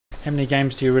how many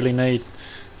games do you really need?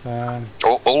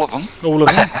 All of them. All of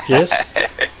them, yes.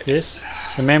 Yes.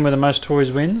 The man with the most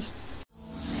toys wins.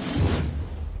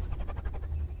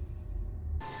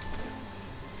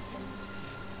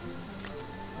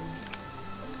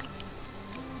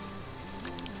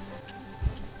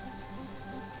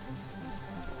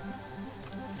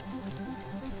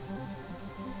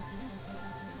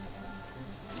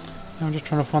 I'm just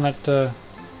trying to find that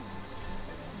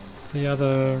the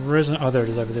other resin. Oh, there it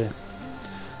is over there.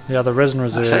 The other resin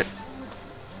reserve. That's it.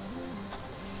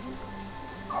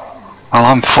 Well,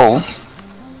 I'm full.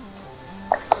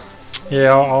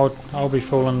 Yeah, I'll be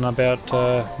full in about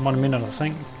 1 minute, I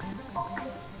think.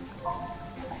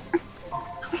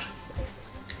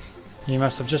 You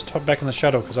must have just hopped back in the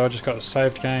shuttle because I just got a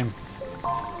saved game.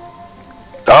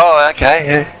 Oh, okay.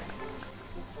 Yeah.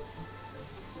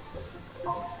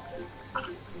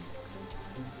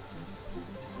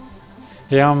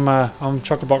 Yeah, I'm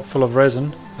chock-a-block full of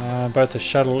resin. Both the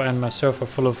shuttle and myself are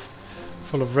full of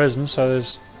resin. So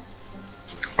there's.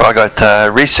 I got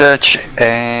research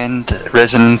and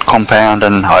resin, compound,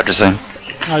 and hydrazine.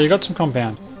 Oh, you got some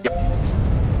compound. Yep.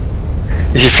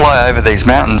 If you fly over these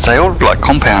mountains, they all look like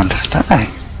compound, don't they?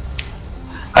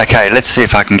 Okay, let's see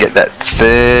if I can get that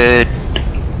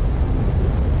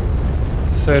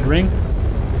third ring.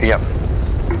 Yep.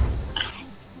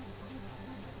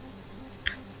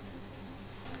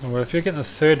 Well, if you're getting the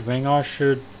third wing, I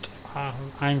should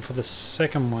aim for the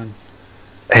second one.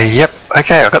 Yep,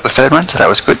 okay, I got the third one, so that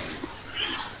was good.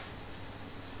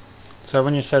 So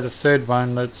when you say the third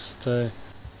one, that's the...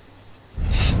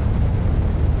 Let's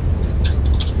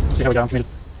see how we go, I'm committed.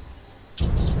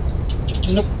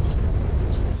 Nope.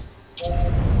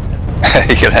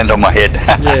 You can land on my head.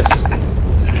 Yes. I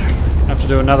have to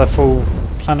do another full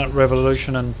planet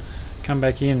revolution and come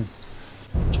back in.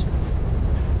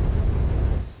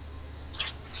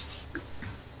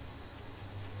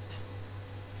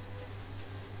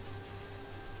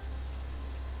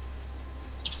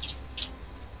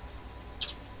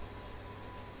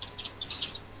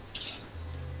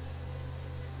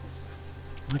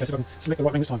 Okay, see if I can select the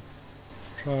right ring this time.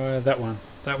 Try that one.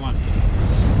 That one.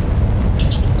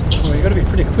 Well, you got to be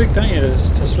pretty quick, don't you,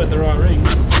 to select the right ring?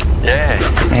 Yeah,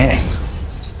 yeah.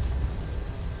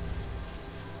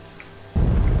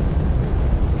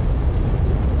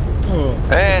 Oh,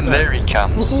 And there he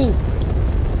comes.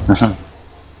 Woohoo!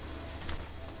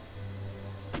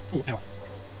 Oh, ow.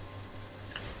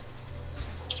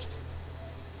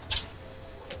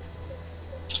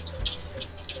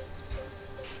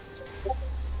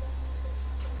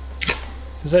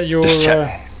 Is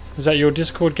that your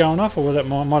Discord going off, or was that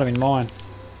might have been mine?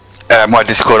 My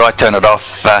Discord, I turn it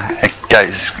off. It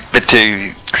goes a bit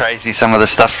too crazy, some of the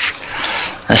stuff.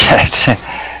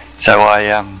 So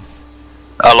I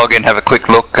log in, have a quick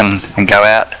look, and go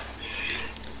out.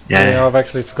 Yeah, I've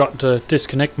actually forgotten to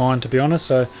disconnect mine, to be honest.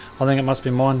 So I think it must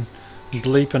be mine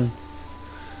bleeping.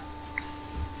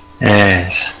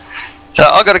 Yes. So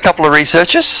I got a couple of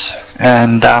researchers,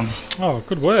 and oh,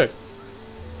 good work.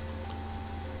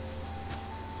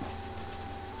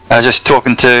 I was just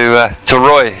talking to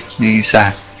Roy. He's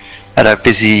had a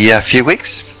busy few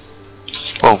weeks.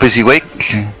 Well, busy week.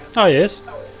 Oh yes.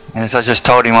 And as I just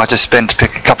told him, I just spent a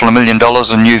couple of $1 million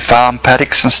on new farm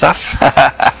paddocks and stuff.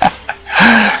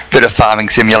 Bit of farming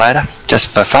simulator, just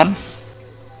for fun.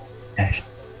 Yes.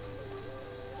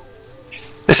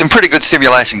 There's some pretty good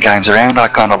simulation games around. I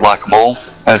kind of like them all,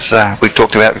 as we've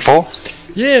talked about before.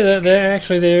 Yeah, they're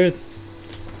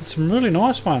some really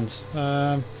nice ones.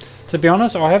 To be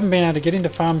honest, I haven't been able to get into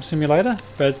Farm Simulator,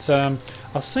 but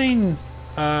I've seen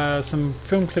some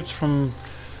film clips from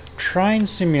Train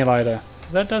Simulator.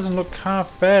 That doesn't look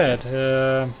half bad.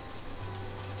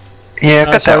 Yeah,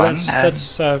 I've got that one.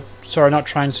 That's sorry, not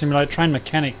Train Simulator, Train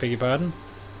Mechanic, beg your pardon.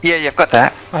 Yeah, you've got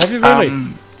that. Oh, have you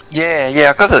really? Yeah,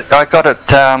 I got it.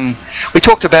 We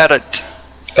talked about it.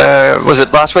 Was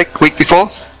it last week? Week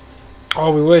before?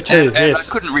 Oh, we were too. And yes.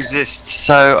 I couldn't resist,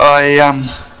 so I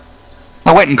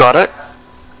went and got it,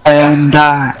 and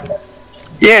yeah,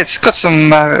 it's got some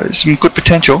good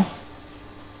potential.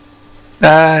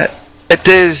 It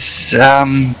is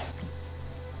on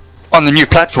the new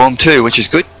platform too, which is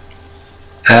good.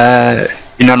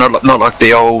 You know, not like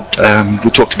the old.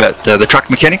 We talked about the truck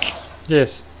mechanic.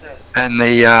 Yes. And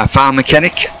the farm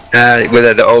mechanic, where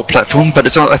they're the old platform, but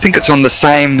it's on. I think it's on the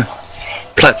same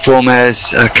platform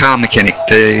as car mechanic,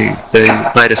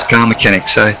 the latest car mechanic.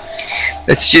 So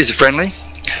it's user friendly.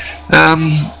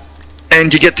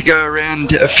 And you get to go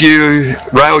around a few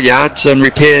rail yards and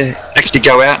actually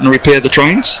go out and repair the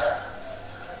trains.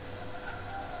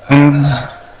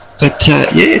 But yeah,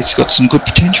 it's got some good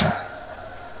potential.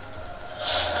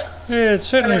 Yeah, it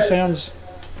certainly sounds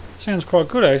quite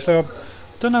good actually. I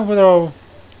don't know whether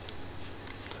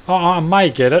I may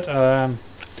get it. I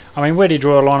mean, where do you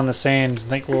draw a line in the sand and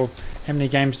think, well, how many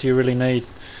games do you really need?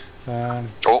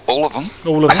 All of them.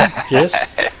 All of them, yes.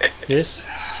 Yes.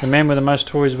 The man with the most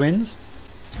toys wins.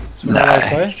 That's what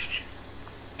I always say.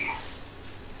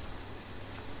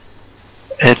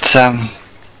 It's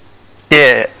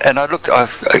yeah, and I got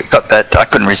that. I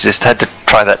couldn't resist. Had to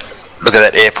try that. Look at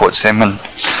that airport sim, and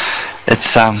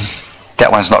it's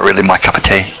that one's not really my cup of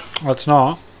tea. Oh, it's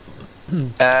not.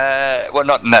 Well,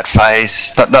 not in that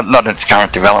phase. Not in its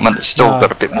current development. It's still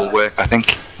got a bit more work, I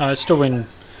think. It's still in.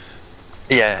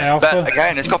 Yeah, Alpha. but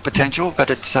again, it's got potential, but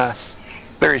it's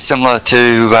very similar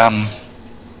to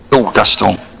Dust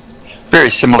Storm. Very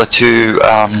similar to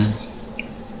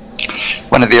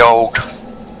one of the old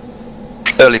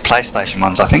early PlayStation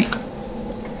ones, I think.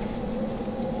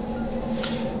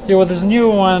 Yeah, well, there's a new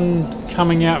one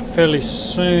coming out fairly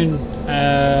soon.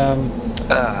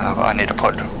 I need a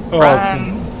pod. Oh,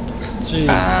 Run. Gee,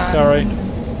 sorry.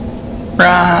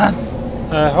 Run.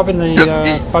 Hop in the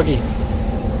buggy.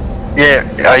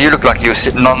 Yeah, you look like you were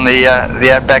sitting on the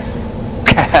outback.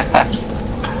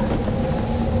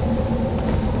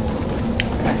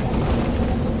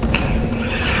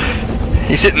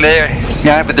 You're sitting there, you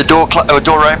know, with the door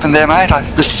open there, mate.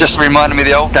 This just reminded me of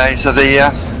the old days of the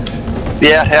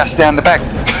outhouse down the back.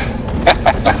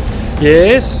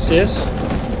 Yes, yes.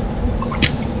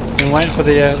 Been waiting for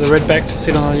the redback to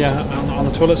sit on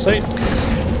the toilet seat.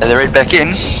 And the redback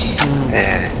in.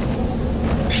 Yeah.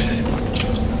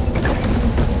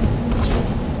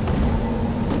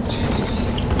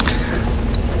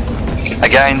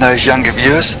 Again, those younger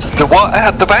viewers, the what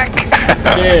out the back?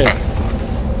 Yeah.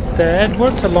 Dad,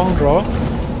 what's a long draw?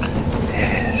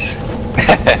 Yes.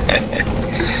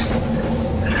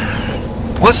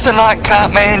 What's the night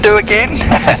cart man do again?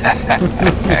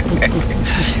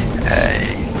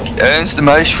 He earns the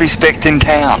most respect in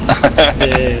town.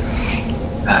 Yes.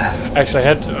 Actually, I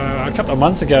had a couple of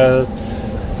months ago.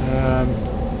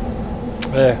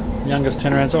 Youngest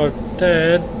turned around and said, "Oh,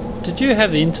 Dad, did you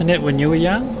have the internet when you were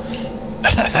young?"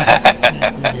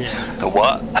 Yeah. The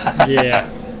what? Yeah.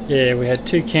 Yeah, we had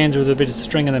 2 cans with a bit of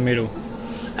string in the middle.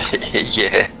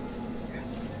 Yeah.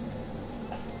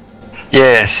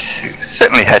 Yes,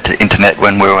 certainly had the internet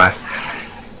when we were,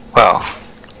 well,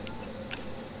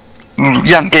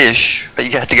 youngish, but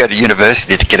you had to go to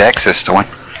university to get access to one.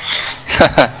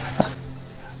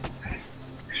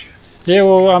 Yeah,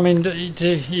 well, I mean,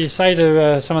 you say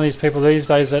to some of these people these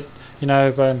days that,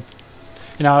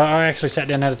 I actually sat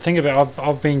down and had to think about it.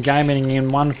 I've been gaming in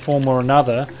one form or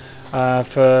another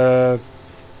for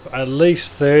at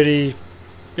least 30,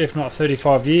 if not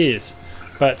 35 years,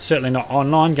 but certainly not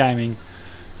online gaming.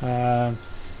 I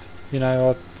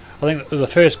think the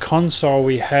first console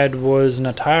we had was an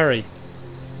Atari.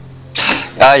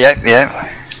 Yeah.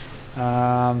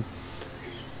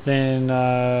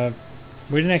 Then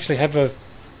we didn't actually have a...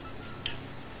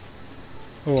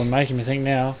 Oh, I'm making me think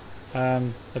now. A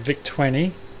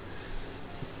VIC-20.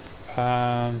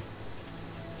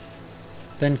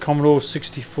 Then Commodore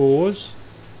 64s.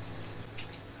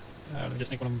 Just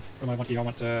think what am I want here? I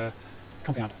want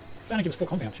Compound. They only give us 4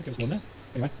 Compound. Should give us more than that.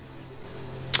 Anyway.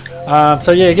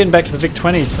 So yeah, getting back to the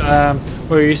VIC-20s,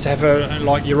 where we used to have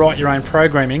you write your own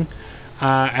programming,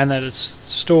 and that it's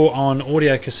stored on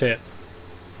audio cassette.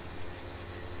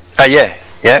 Yeah.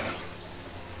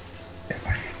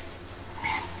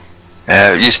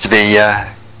 It used to be.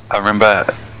 I remember.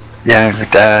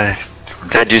 Dad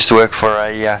used to work for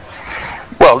a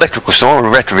electrical store,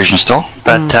 or a Retrovision store,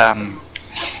 but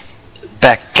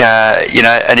back,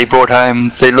 and he brought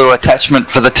home the little attachment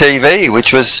for the TV,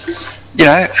 which was,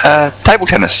 table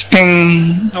tennis.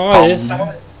 Ping. Oh, pong, yes.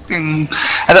 ping.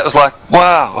 And that was like,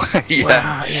 wow. Yeah.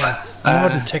 Wow, yeah.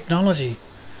 Modern technology.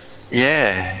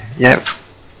 Yeah.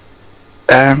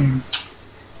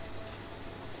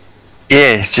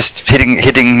 It's just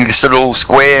hitting this little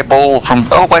square ball from.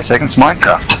 Oh, wait a second, it's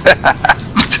Minecraft.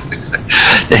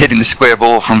 They're hitting the square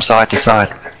ball from side to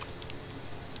side,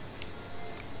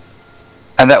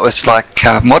 and that was like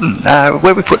modern.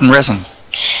 Where we putting resin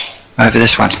over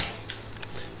this one?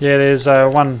 Yeah, there's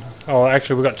one. Oh,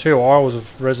 actually, we've got 2 aisles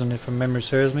of resin, if memory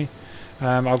serves me.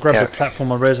 I'll grab a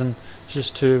platform of resin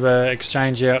just to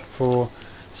exchange out for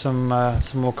some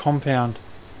more compound.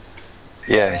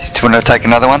 Yeah, do you want to take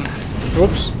another one?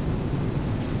 Whoops.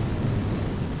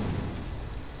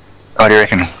 What do you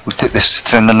reckon? We'll take this,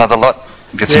 send another lot,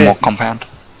 get some more compound.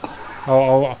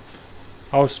 I'll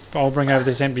bring over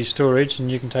this empty storage,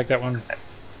 and you can take that one.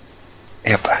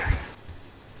 Yep.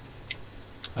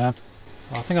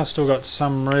 I think I've still got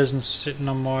some resin sitting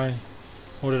on my...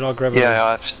 Or did I grab it?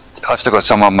 Yeah, I've still got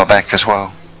some on my back as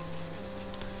well.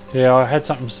 Yeah, I had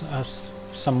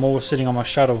some more sitting on my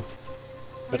shuttle,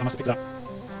 but I must pick it up.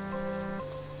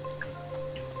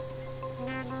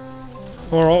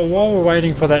 Alright, while we're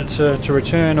waiting for that to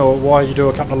return, or while you do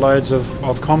a couple of loads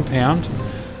of compound,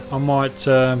 I might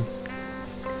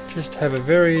just have a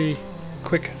very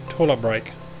quick toilet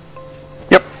break.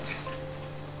 Yep.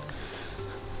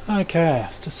 Okay,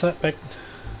 just sat back.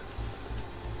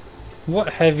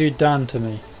 What have you done to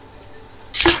me?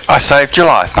 I saved your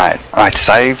life, mate. I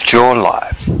saved your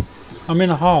life. I'm in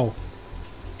a hole.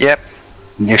 Yep,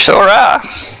 you sure are.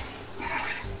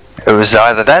 It was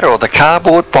either that or the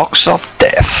cardboard box of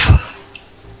death.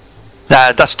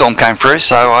 A dust storm came through,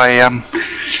 so I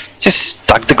just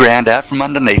dug the ground out from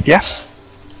underneath you.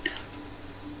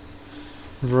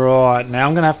 Right, now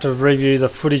I'm going to have to review the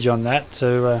footage on that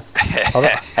to...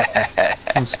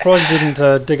 I'm surprised you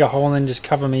didn't dig a hole and then just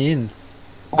cover me in.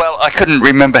 Well, I couldn't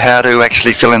remember how to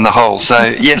actually fill in the hole, so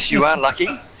yes, you are lucky.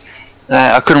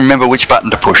 I couldn't remember which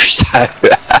button to push, so...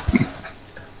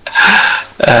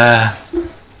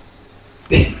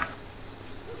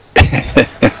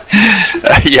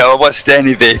 yeah, I was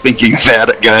standing there thinking about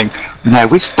it, going, no,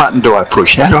 which button do I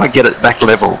push? How do I get it back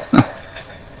level? I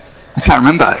can't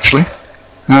remember, actually.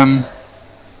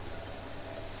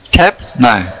 Tab?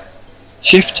 No.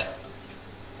 Shift?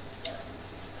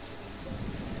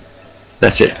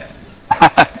 That's it.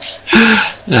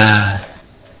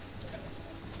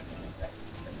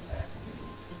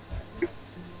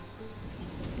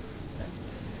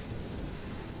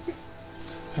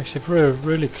 Actually, if we're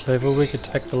really clever, we could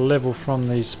take the level from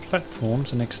these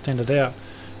platforms and extend it out.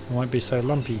 It won't be so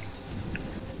lumpy.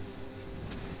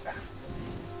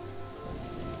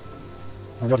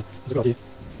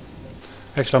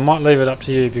 Actually, I might leave it up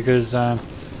to you because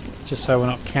just so we're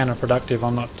not counterproductive,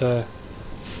 I'm not...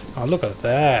 Oh, look at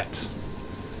that!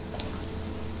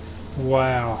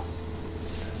 Wow!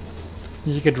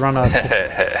 You could run a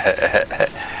theodolite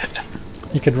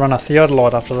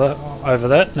after that, over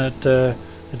that, and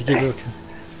it'd give you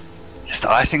just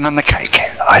icing on the cake.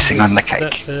 Icing on the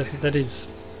cake. That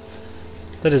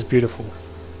is beautiful.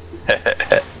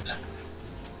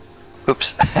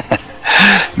 Oops!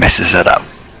 Messes it up.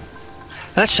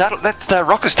 That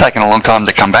rocket's taken a long time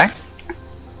to come back.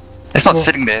 It's not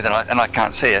sitting there, and I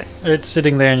can't see it. It's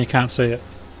sitting there, and you can't see it.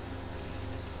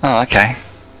 Oh, okay.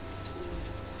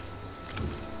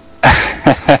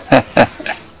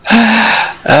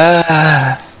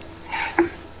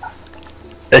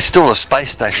 There's still a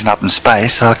space station up in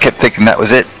space, so I kept thinking that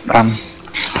was it.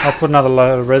 I'll put another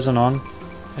load of resin on,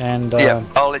 and yeah,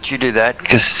 I'll let you do that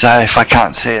because if I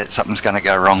can't see it, something's going to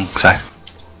go wrong. So,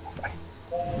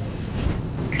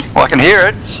 well, I can hear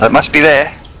it, so it must be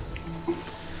there.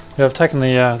 Yeah, I've taken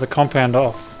the compound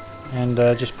off and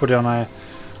just put it on our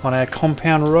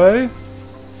compound row,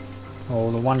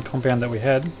 or the one compound that we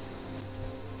had.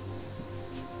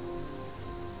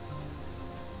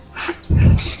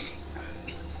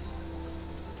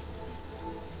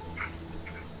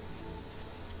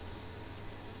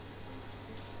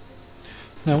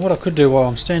 Now what I could do while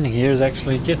I'm standing here is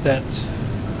actually get that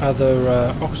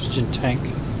other oxygen tank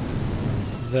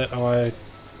that I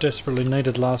desperately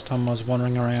needed last time I was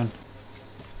wandering around.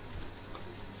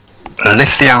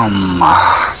 Lithium.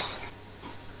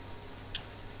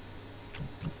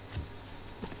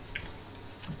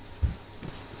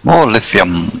 More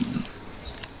lithium.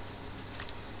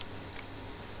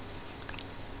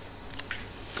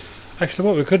 Actually,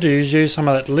 what we could do is use some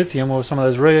of that lithium or some of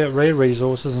those rare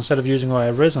resources instead of using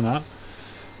our resin up,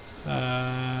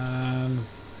 and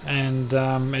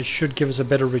it should give us a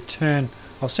better return.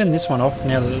 I'll send this one off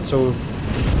now that it's all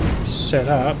set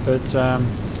up, but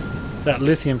that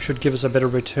lithium should give us a better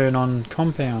return on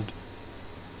compound.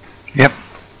 Yep.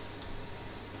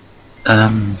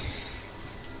 Because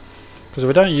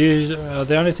we don't use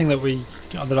the only thing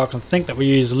that I can think that we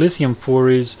use lithium for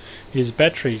is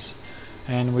batteries.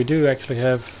 And we do actually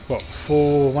have what,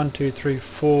 4, 1, 2, 3,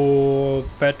 4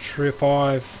 battery,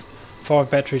 5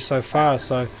 batteries so far.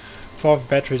 So 5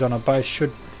 batteries on a base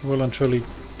will and truly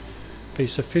be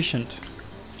sufficient.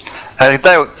 We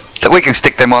can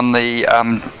stick them on the.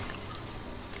 Can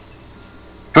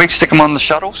we stick them on the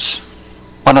shuttles?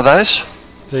 One of those.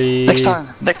 Next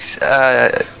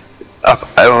a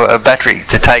battery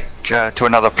to take to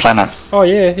another planet. Oh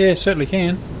yeah, certainly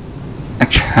can.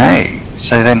 Okay,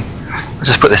 so then. I'll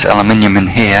just put this aluminium in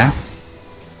here.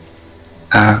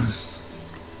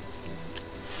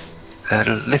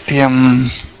 Lithium.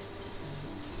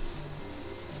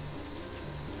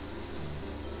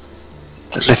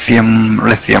 The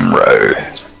lithium row.